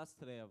fora das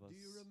trevas. Do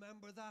you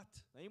remember that?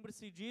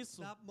 Lembre-se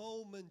disso. That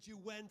moment you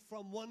went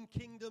from one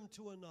kingdom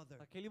to another.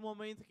 Naquele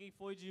momento que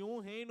foi de um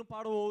reino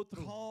para o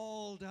outro.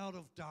 Called out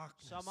of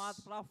darkness.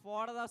 Chamado para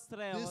fora das This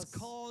trevas.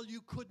 call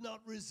you could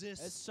not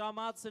resist. Esse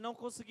chamado você não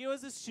conseguiu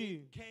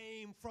resistir. It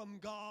came from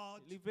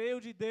God. Ele veio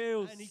de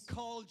Deus. And He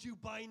called you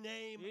by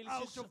name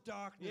out of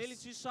darkness. Ele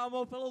te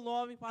chamou pelo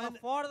nome para And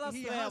fora das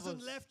He trevas.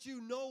 hasn't left you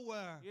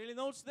nowhere. E Ele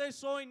não te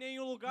deixou em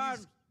nenhum lugar.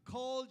 He's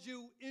called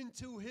you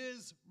into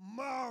His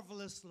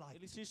marvelous light.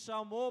 Ele te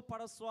chamou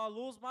para a sua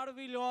luz The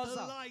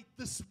maravilhosa. light,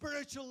 the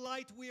spiritual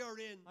light we are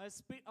in.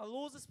 A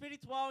luz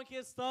espiritual em que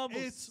estamos.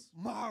 It's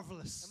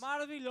marvelous. É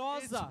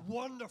maravilhosa. It's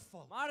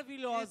wonderful.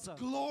 Maravilhosa. It's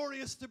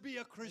glorious to be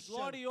a É Christian.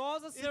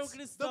 gloriosa ser It's the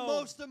cristão.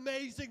 most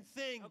amazing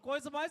thing. A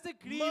coisa mais Money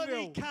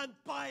incrível. can't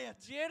buy it.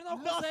 Dinheiro não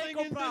consegue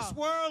Nothing in comprar. this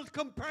world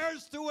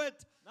compares to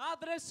it.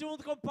 Nada neste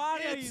mundo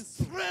compare a It's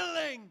isso.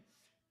 thrilling.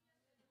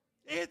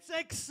 It's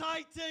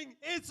exciting.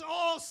 It's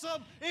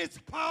awesome. It's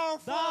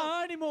powerful.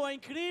 Dá ânimo, é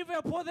incrível,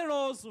 é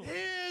poderoso.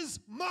 His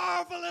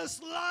marvelous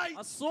light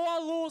A sua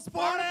luz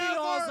forever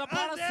maravilhosa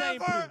para and ever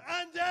sempre.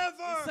 and E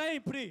ever.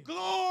 sempre.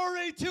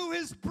 Glory to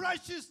His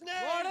precious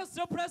Glória name. ao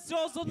seu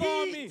precioso He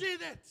nome.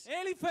 did it.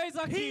 Ele fez He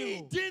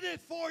aquilo. did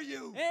it for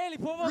you. Ele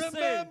por você.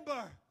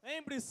 Remember.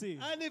 Lembre-se.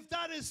 And if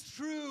that is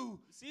true,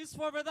 Se isso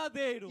for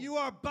verdadeiro, you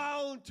are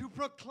bound to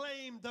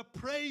proclaim the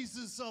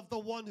praises of the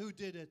one who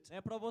did it. é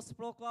para você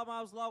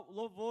proclamar os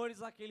louvores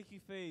daquele que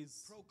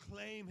fez.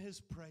 Proclaim His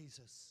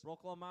praises.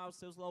 Proclamar os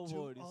seus To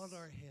louvores.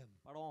 honor Him.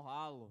 Para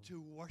honrá-lo.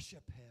 To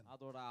worship Him.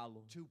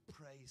 Adorá-lo. To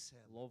praise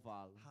Him.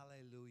 Louvá-lo.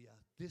 Hallelujah.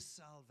 This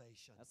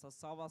salvation, Essa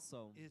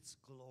salvação it's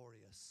é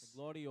glorious.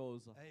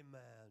 gloriosa.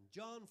 Amen.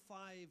 John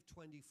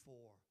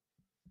 5:24.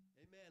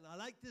 Amen. I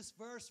like this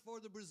verse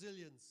for the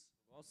Brazilians.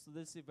 Gosto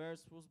desse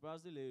verso para os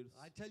brasileiros.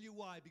 I tell you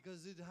why,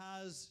 because it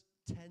has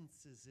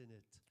tenses in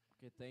it.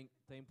 Porque tem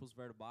tempos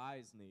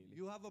verbais nele.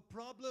 You have a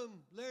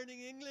problem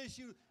learning English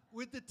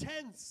with the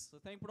tense. Você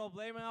tem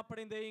problema em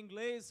aprender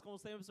inglês com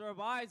os tempos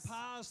verbais?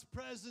 Past,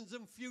 present,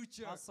 and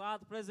future.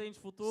 Passado, presente,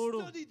 futuro.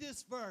 Study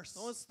this verse.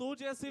 Então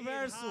estude esse It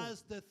verso.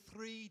 has the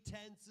three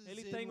tenses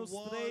Ele in tem os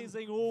one três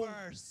em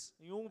verse.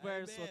 Em um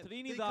verso, a Amen.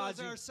 Trindade. Because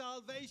our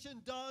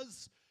salvation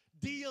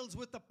deals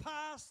with the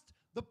past,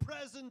 the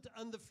present,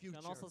 and the Que future.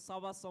 a nossa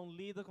salvação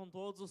lida com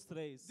todos os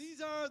três.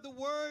 These are the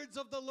words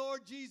of the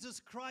Lord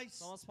Jesus Christ.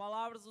 São as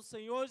palavras do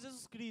Senhor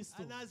Jesus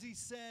Cristo. And as He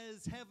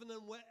says, heaven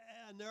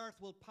and earth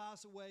will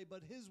pass away,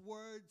 but His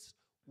words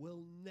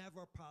will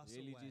never pass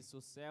Ele away. disse: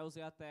 os céus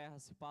e a terra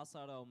se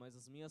passarão, mas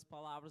as minhas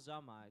palavras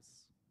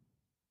jamais.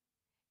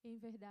 Em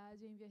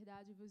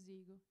verdade vos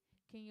digo,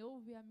 quem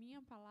ouve a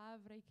minha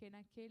palavra e que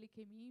naquele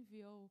que me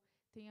enviou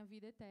tem a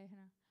vida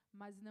eterna,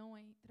 mas não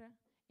entra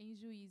em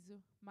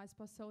juízo, mas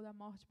passou da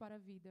morte para a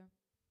vida. Amen.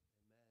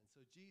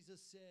 So Jesus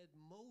said,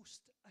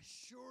 most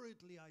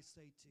assuredly I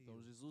say to Então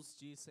you, Jesus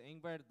disse: em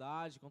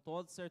verdade, com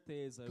toda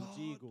certeza, eu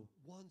digo.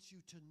 God wants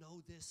you to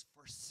know this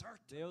for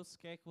certain. Deus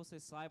quer que você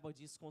saiba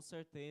disso com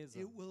certeza.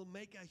 It will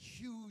make a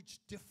huge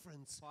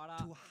difference Fará-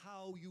 to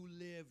how you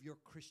live your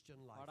Christian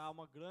life. Fará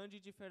uma grande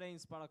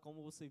diferença para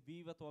como você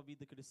vive a tua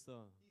vida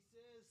cristã. He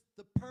says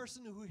the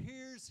person who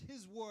hears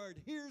His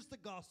word, hears the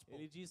gospel,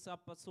 Ele disse a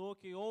pessoa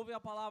que ouve a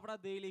palavra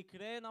dele e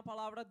crê na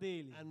palavra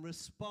dele and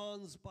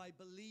responds by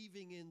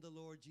believing in the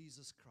Lord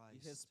Jesus e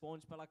Christ.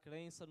 responde pela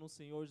crença no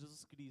Senhor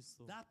Jesus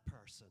Cristo. That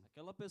person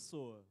Aquela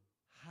pessoa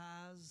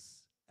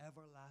has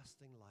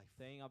everlasting life.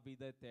 tem a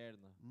vida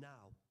eterna.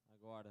 Now,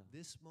 Agora,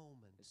 this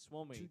moment, neste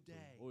momento,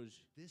 today,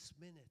 hoje, this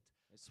minute,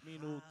 esse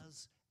minuto,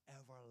 has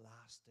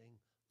everlasting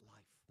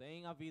life.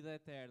 tem a vida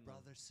eterna.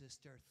 Brother,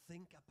 sister,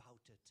 think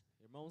about it.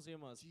 Irmãos e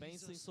irmãs,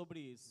 pensem Jesus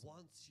sobre isso.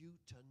 Wants you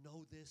to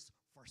know this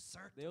for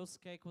certain, Deus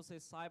quer que você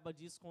saiba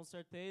disso com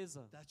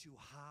certeza. that you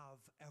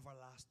have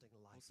everlasting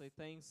life. Você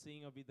tem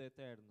sim a vida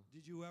eterna.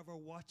 Did you ever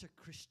watch a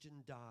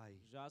Christian die?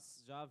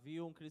 Já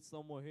viu um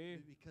cristão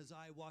morrer? Because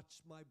I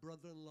watched my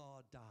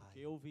brother-in-law die,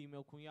 Eu vi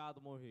meu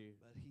cunhado morrer,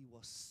 but he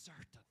was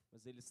certain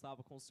mas ele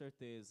estava com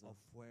certeza of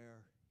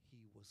where he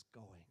would was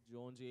going. de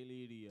onde ele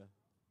iria.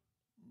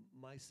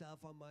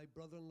 Myself and my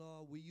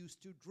brother-in-law, we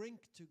used to drink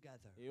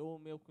together, Eu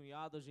e meu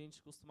cunhado, a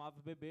gente costumava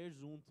beber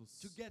juntos,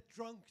 to get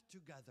drunk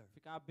together.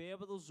 ficar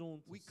bêbados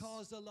juntos. We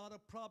caused a lot of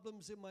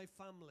problems in my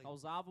family.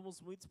 Causávamos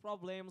muitos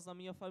problemas na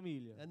minha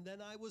família. And then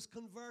I was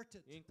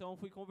converted. Então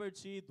fui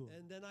convertido.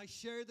 And then I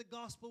shared the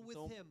gospel with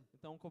him.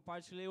 Então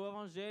compartilhei o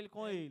evangelho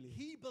com And ele.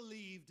 he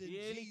believed in E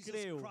ele Jesus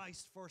creu.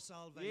 Christ for E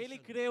salvation. ele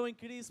creu em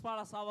Cristo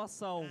para a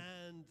salvação.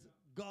 And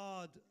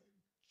God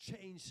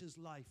changed his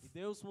life. E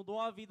Deus mudou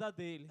a vida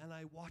dele. And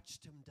I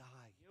watched him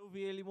die. Eu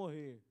vi ele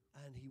morrer.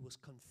 And he was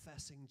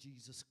confessing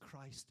Jesus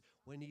Christ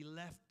when he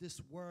left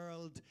this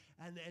world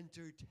and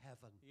entered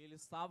heaven. E ele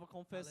estava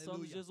confessando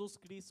Aleluia. Jesus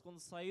Cristo quando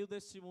saiu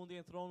deste mundo e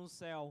entrou no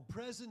céu.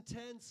 Present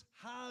tense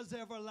has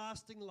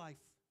everlasting life.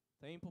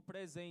 Tempo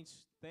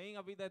presente, tem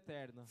a vida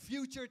eterna.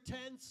 Future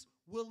tense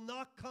will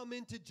not come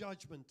into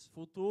judgment.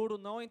 Futuro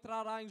não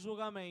entrará em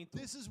julgamento.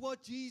 This is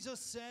what Jesus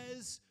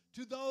says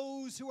to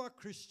those who are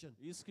Christian.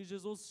 Isso que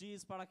Jesus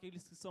diz para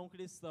aqueles que são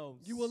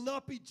cristãos. You will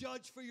not be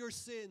judged for your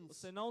sins.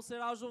 Você não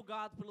será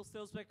julgado pelos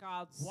seus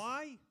pecados.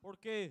 Why? Por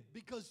quê?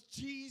 Because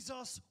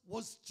Jesus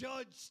was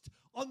judged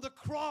on the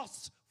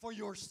cross for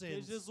your Porque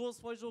sins. Jesus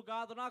foi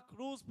julgado na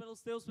cruz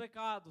pelos teus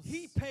pecados.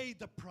 He paid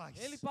the price.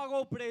 Ele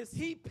pagou o preço.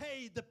 He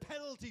paid the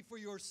penalty for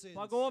your sins.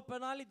 Pagou a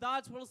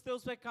penalidade pelos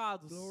teus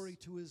pecados. Glory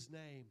to his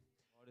name.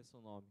 Glória ao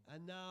seu nome. And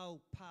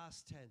now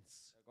past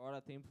tense.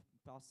 Agora tempo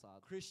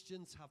passado.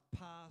 Christians have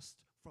passed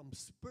from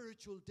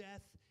spiritual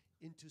death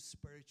into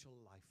spiritual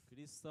life.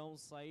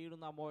 Cristãos saíram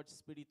da morte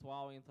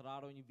espiritual e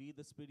entraram em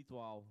vida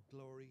espiritual.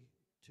 Glory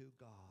to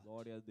God.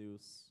 Glória a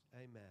Deus.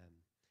 Amen.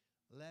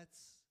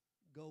 Let's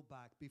go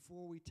back.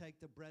 Before we take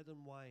the bread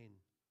and wine,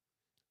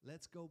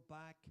 let's go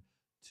back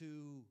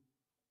to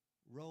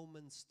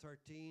Romans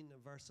 13,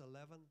 verse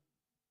 11.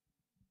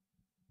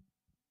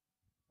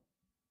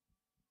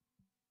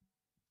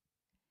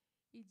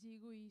 E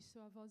digo isto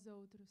a vós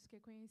outros, que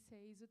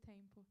conheceis o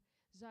tempo.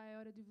 Já é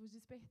hora de vos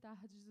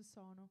despertardes do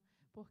sono,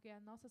 porque a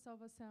nossa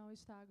salvação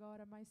está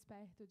agora mais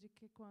perto de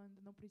que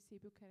quando no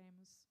princípio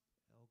queremos.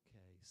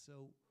 Okay,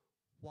 so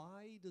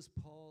why does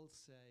Paul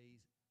say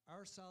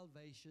our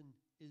salvation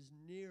is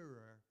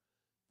nearer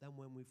than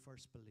when we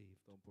first believed?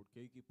 Então, por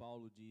que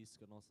Paulo diz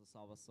que a nossa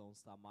salvação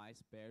está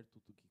mais perto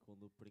do que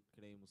quando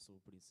cremos no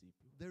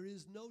princípio? There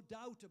is no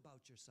doubt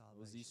about your Não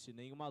salvation. existe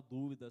nenhuma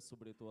dúvida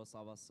sobre a tua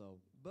salvação.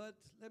 But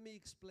let me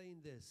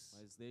explain this.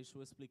 Mas deixa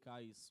eu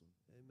explicar isso.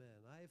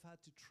 Amen. I've had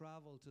to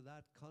travel to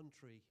that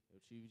country Eu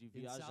tive de in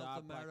South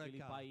viajar para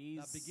aquele America país,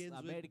 that begins with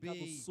América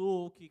do B.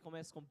 Sul, que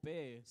começa com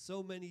P,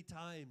 so many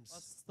times.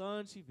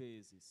 bastante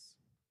vezes.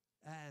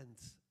 And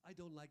I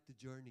don't like the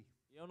journey.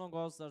 E eu não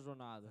gosto da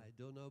jornada. I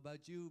don't know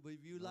about you, but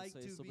if you Não like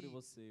sei to sobre be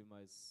você,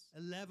 mas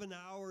 11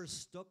 hours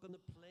stuck on the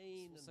se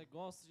plane você and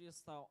gosta de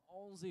estar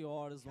 11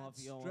 horas no Can't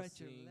avião stretch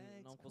your assim,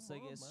 legs, não come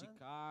consegue on, man.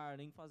 esticar,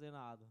 nem fazer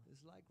nada.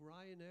 it's like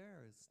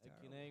Ryanair. It's É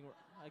que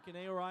terrible.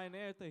 nem o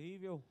Ryanair,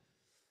 terrível.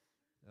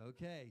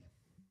 Okay.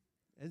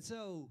 And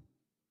so,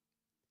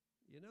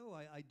 you know,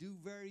 I do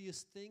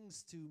various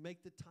things to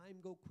make the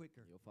time go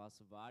quicker. Eu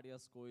faço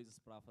várias coisas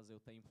para fazer o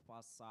tempo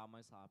passar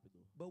mais rápido.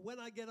 But when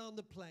I get on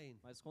the plane,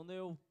 Mas quando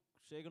eu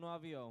chego no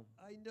avião,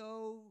 I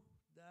know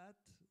that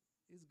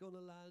it's going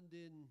to land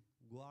in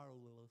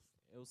Guarulhos.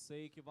 eu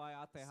sei que vai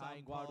aterrar São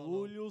em Paulo.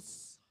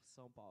 Guarulhos,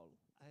 São Paulo.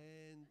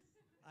 And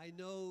I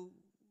know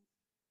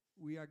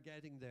we are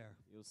getting there.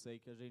 Eu sei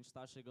que a gente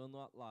está chegando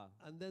lá.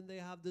 And then they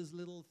have this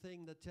little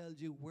thing that tells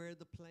you where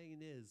the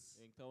plane is.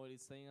 Então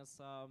eles têm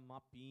essa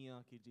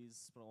mapinha que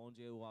diz para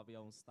onde o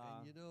avião está,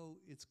 And you know,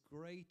 it's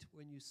great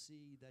when you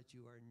see that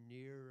you are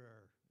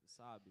nearer.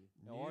 sabe?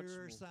 É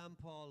Nearer ótimo. São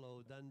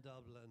Paulo than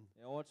Dublin.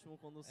 É ótimo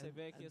quando você And-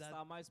 vê que and that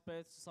está mais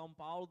perto de São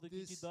Paulo do que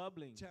de This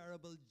Dublin.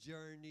 terrible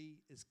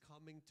journey is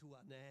coming to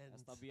an end.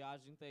 Esta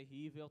viagem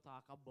terrível está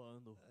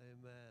acabando.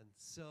 Amen.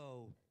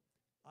 So,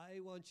 I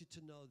want you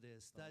to know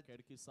this, Então, eu that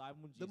quero que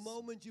saibam the disso.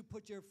 moment you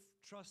put your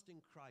trust in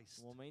Christ,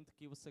 No momento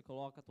que você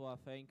coloca a tua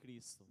fé em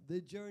Cristo,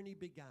 the journey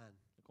began.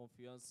 a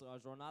confiança, a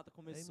jornada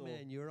começou.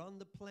 Amen. You're on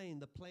the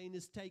plane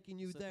is taking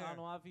you Você there. está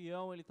no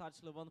avião, ele está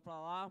te levando para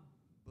lá,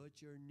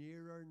 But you're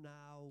nearer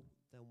now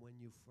than when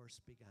you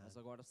first began. mas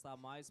agora está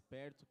mais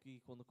perto que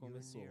quando You're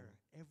começou. nearer.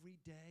 Every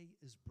day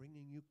is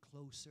bringing you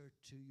closer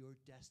to your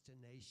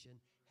destination,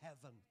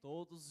 heaven.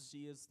 Todos os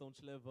dias estão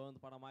te levando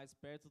para mais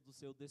perto do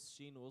seu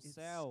destino, o It's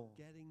céu.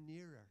 getting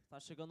nearer. Está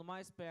chegando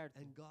mais perto.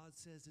 And God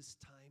says it's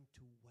time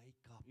to wake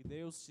up. E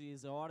Deus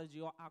diz, é hora de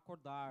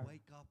acordar.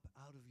 Wake up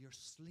out of your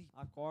sleep.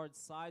 Acorde,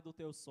 sai do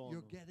teu sono.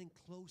 You're getting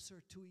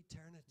closer to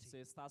eternity. Você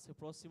está se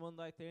aproximando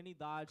da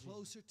eternidade,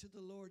 Closer to the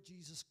Lord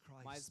Jesus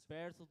mais Christ.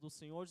 perto do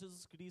Senhor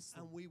Jesus Cristo.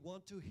 And we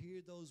want to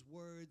hear those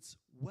words,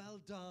 well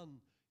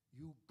done,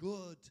 you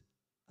good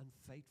and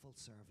faithful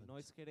servant.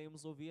 Nós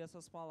queremos ouvir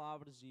essas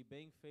palavras de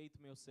bem feito,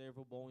 meu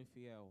servo bom e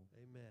fiel.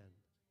 Amen.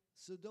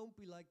 So don't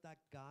be like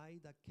that guy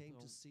that came to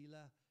Então-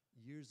 Selah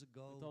years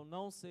ago Então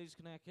não seja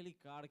que nem aquele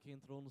cara que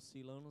entrou no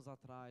Selah anos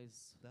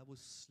atrás, that was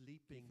que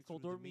sleeping ficou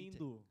through the meeting.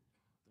 dormindo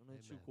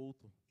durante o Amen.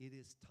 culto. It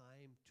is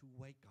time to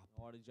wake up.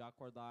 É hora de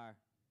acordar.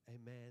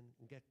 Amen.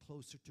 And get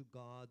closer to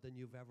God than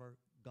you've ever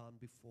gone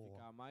before.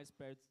 Ficar mais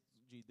perto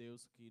de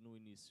Deus que no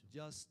início.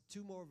 Just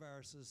 2 more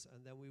verses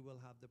and then we will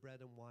have the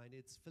bread and wine.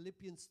 It's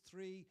Philippians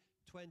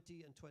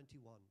 3:20 and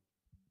 21.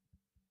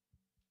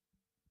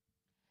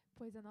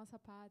 Pois a nossa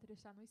pátria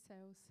está nos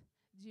céus,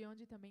 de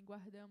onde também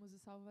aguardamos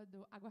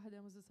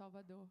o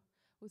Salvador,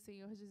 o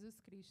Senhor Jesus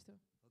Cristo.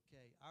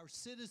 Okay, our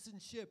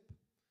citizenship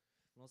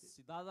Nossa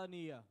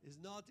cidadania is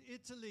not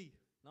Italy.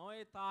 não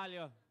é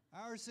Itália,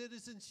 Our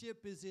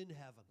citizenship is in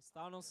heaven.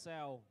 está no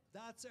céu.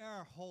 That's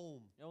our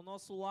home. É o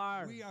nosso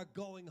lar. We are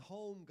going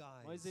home,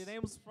 guys. Nós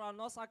iremos para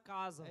nossa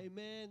casa.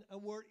 Amen. And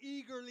we're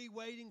eagerly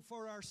waiting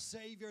for our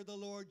Savior, the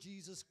Lord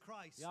Jesus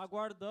Christ. E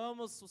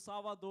aguardamos o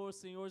Salvador,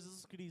 Senhor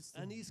Jesus Cristo.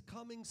 And He's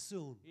coming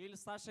soon. E Ele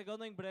está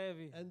chegando em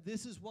breve. And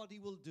this is what He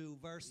will do,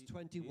 verse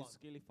 21. Isso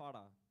que Ele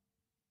fará.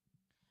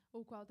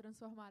 O qual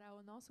transformará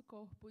o nosso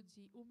corpo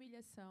de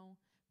humilhação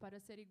para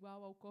ser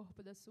igual ao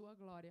corpo da sua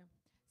glória,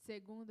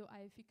 segundo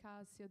a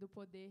eficácia do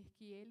poder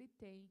que Ele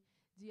tem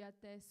de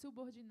até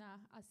subordinar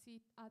a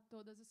si a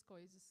todas as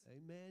coisas.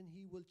 Amen.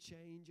 He will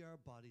change our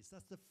bodies.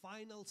 That's the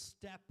final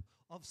step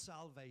of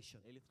salvation.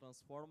 Ele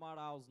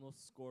transformará os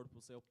nossos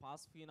corpos, é o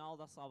passo final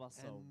da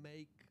salvação. And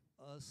make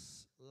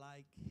us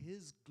like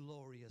His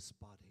glorious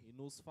body. E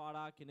nos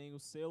fará que nem o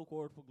seu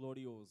corpo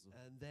glorioso.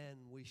 And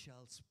then we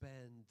shall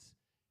spend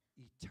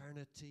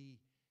eternity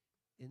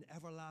in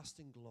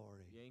everlasting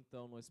glory, E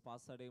então nós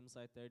passaremos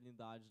a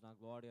eternidade na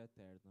glória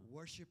eterna,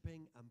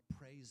 worshiping and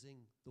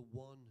praising the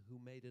one who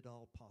made it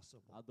all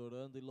possible.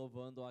 adorando e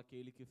louvando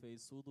aquele que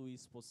fez tudo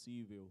isso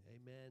possível.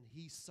 Amen.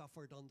 He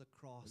suffered on the Ele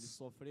cross.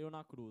 sofreu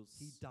na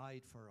cruz, He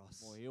died for us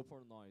morreu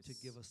por nós, to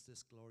give us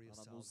this glorious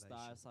para nos dar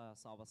salvation. essa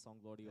salvação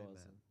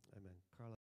gloriosa. Amen. Amen. Carla.